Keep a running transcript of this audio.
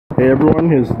Hey everyone,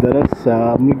 here's Dennis.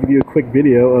 I'm going to give you a quick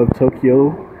video of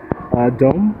Tokyo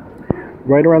Dome.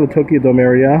 Right around the Tokyo Dome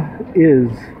area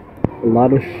is a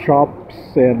lot of shops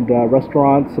and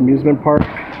restaurants, amusement park,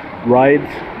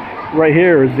 rides. Right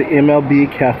here is the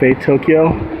MLB Cafe Tokyo.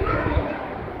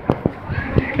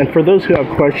 And for those who have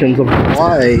questions of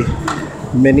why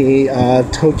many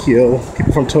people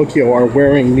from Tokyo are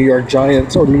wearing New York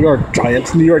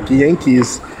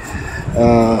Yankees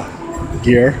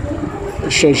gear, it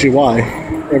shows you why.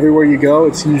 Everywhere you go,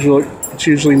 it's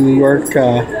usually New York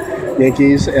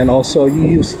Yankees, and also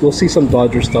you'll see some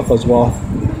Dodger stuff as well.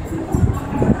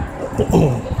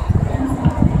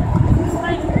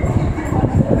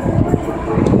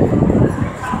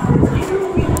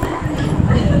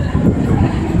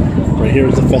 Right here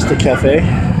is the Festa Cafe.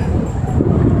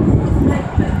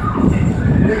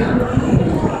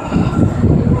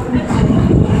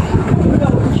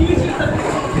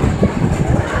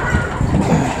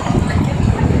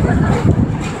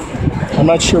 I'm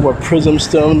not sure what Prism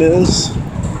Stone is,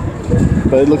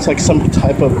 but it looks like some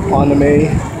type of anime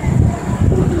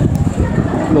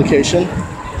location.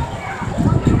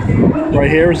 Right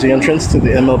here is the entrance to the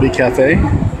MLB Cafe.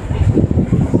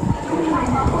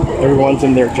 Everyone's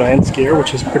in their Giants gear,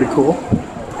 which is pretty cool.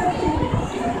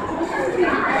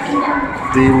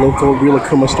 The local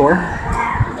Rilakkuma store.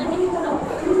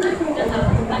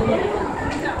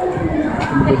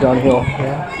 Let me go downhill.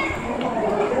 Yeah.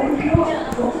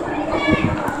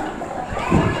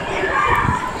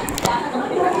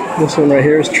 This one right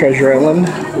here is Treasure Island,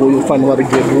 where you'll find a lot of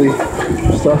Ghibli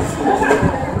stuff.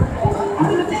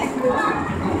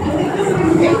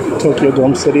 Tokyo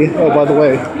Dome City. Oh, by the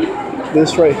way,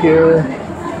 this right here,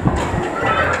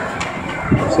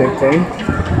 same thing.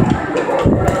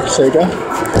 Sega.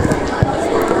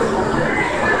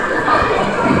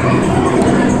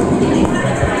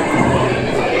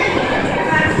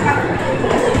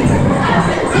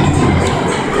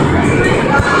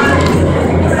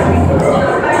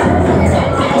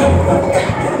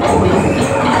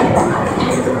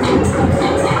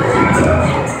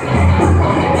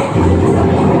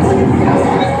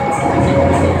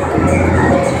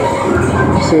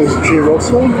 This is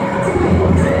Giroso.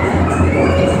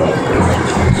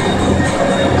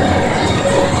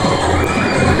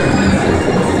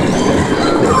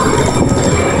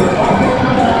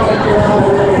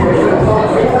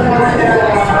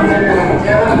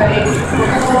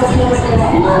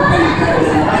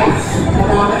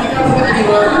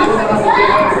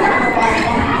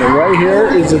 And right here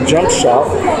is a jump shop.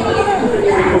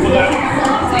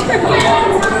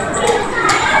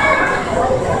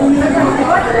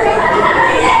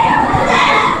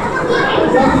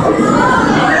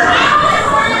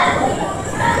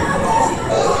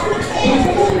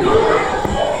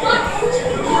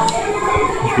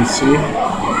 As you can see,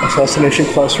 Assassination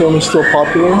Classroom is still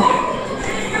popular.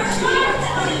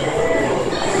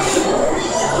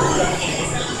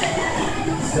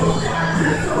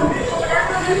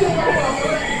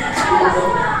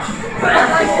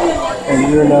 And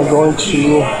we're now going to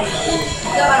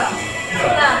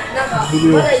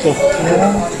video stuff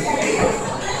here.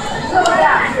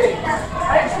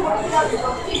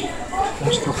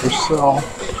 There's stuff for sale.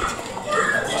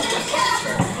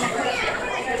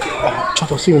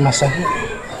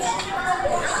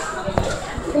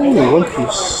 Ooh, One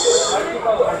Piece.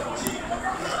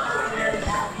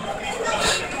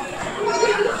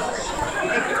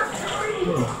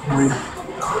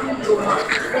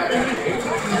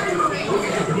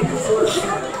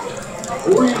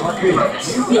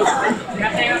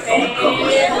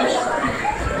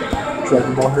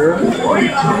 Dragon Ball here.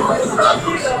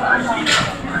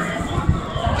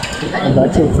 And back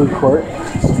to the food court.